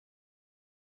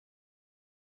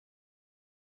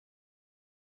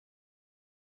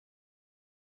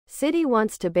City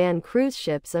wants to ban cruise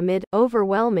ships amid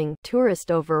overwhelming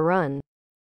tourist overrun.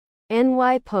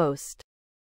 NY Post.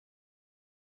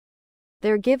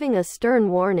 They're giving a stern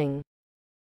warning.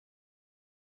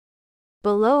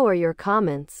 Below are your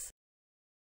comments.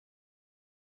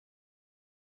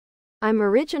 I'm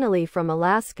originally from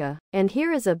Alaska, and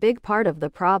here is a big part of the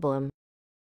problem.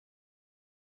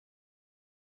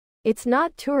 It's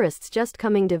not tourists just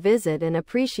coming to visit and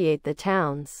appreciate the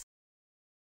towns.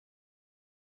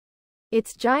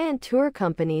 It's giant tour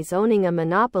companies owning a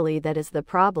monopoly that is the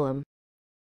problem.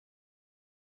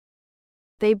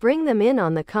 They bring them in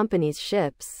on the company's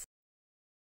ships.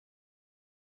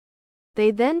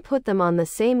 They then put them on the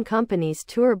same company's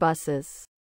tour buses.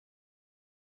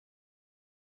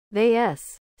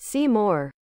 See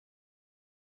more.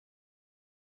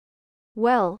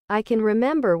 Well, I can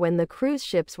remember when the cruise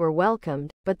ships were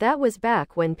welcomed, but that was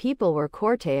back when people were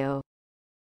corteo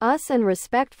us and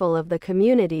respectful of the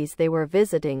communities they were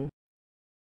visiting.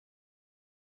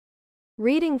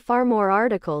 Reading far more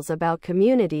articles about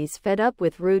communities fed up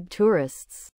with rude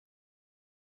tourists.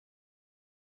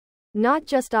 Not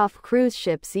just off cruise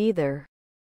ships either.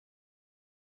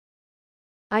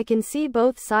 I can see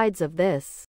both sides of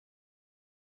this.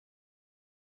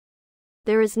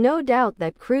 There is no doubt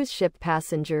that cruise ship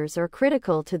passengers are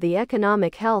critical to the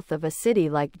economic health of a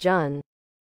city like Jun.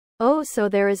 So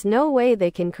there is no way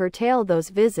they can curtail those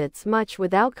visits much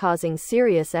without causing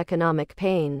serious economic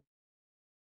pain.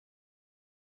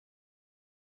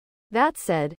 That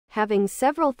said, having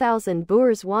several thousand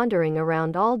boers wandering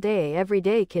around all day every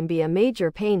day can be a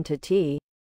major pain to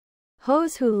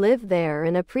those who live there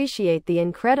and appreciate the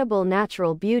incredible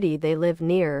natural beauty they live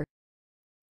near.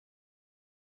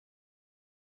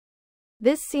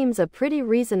 This seems a pretty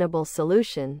reasonable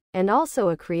solution, and also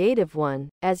a creative one,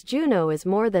 as Juneau is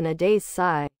more than a day's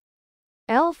sail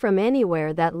from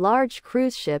anywhere that large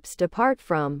cruise ships depart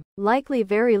from, likely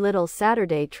very little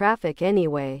Saturday traffic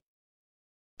anyway.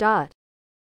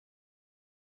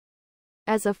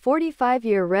 As a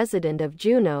 45-year resident of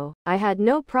Juneau, I had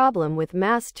no problem with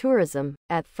mass tourism,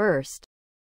 at first.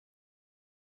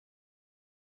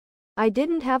 I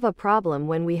didn't have a problem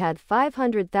when we had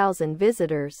 500,000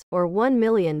 visitors, or 1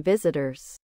 million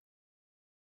visitors.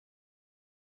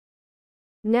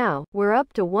 Now, we're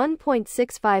up to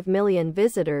 1.65 million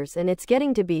visitors and it's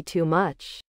getting to be too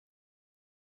much.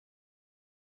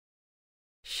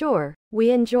 Sure, we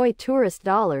enjoy tourist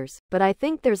dollars, but I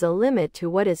think there's a limit to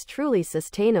what is truly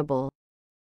sustainable.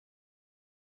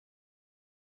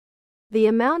 The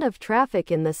amount of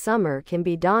traffic in the summer can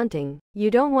be daunting.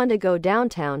 You don't want to go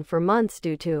downtown for months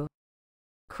due to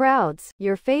crowds.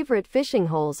 Your favorite fishing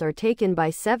holes are taken by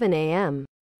 7 a.m.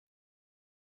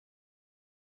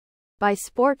 by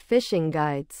sport fishing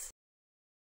guides.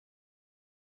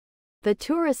 The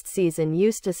tourist season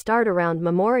used to start around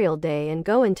Memorial Day and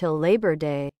go until Labor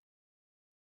Day.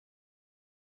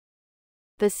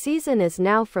 The season is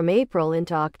now from April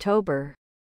into October.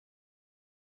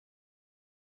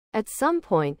 At some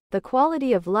point, the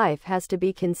quality of life has to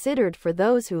be considered for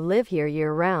those who live here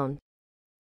year-round.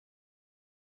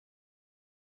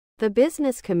 The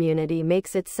business community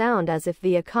makes it sound as if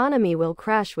the economy will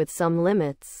crash with some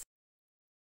limits.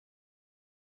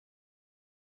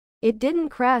 It didn't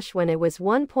crash when it was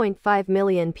 1.5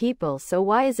 million people, so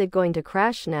why is it going to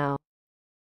crash now?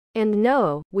 And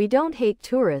no, we don't hate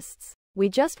tourists, we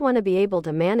just want to be able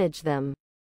to manage them.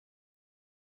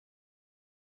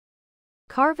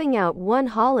 Carving out one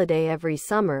holiday every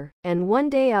summer, and 1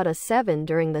 day out of 7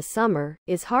 during the summer,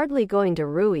 is hardly going to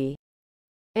ruin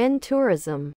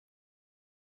tourism.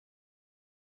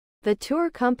 The tour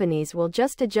companies will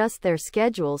just adjust their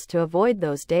schedules to avoid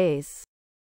those days.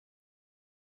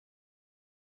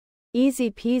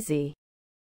 Easy peasy.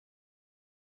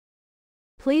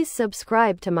 Please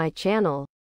subscribe to my channel.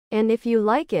 And if you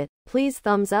like it, please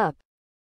thumbs up.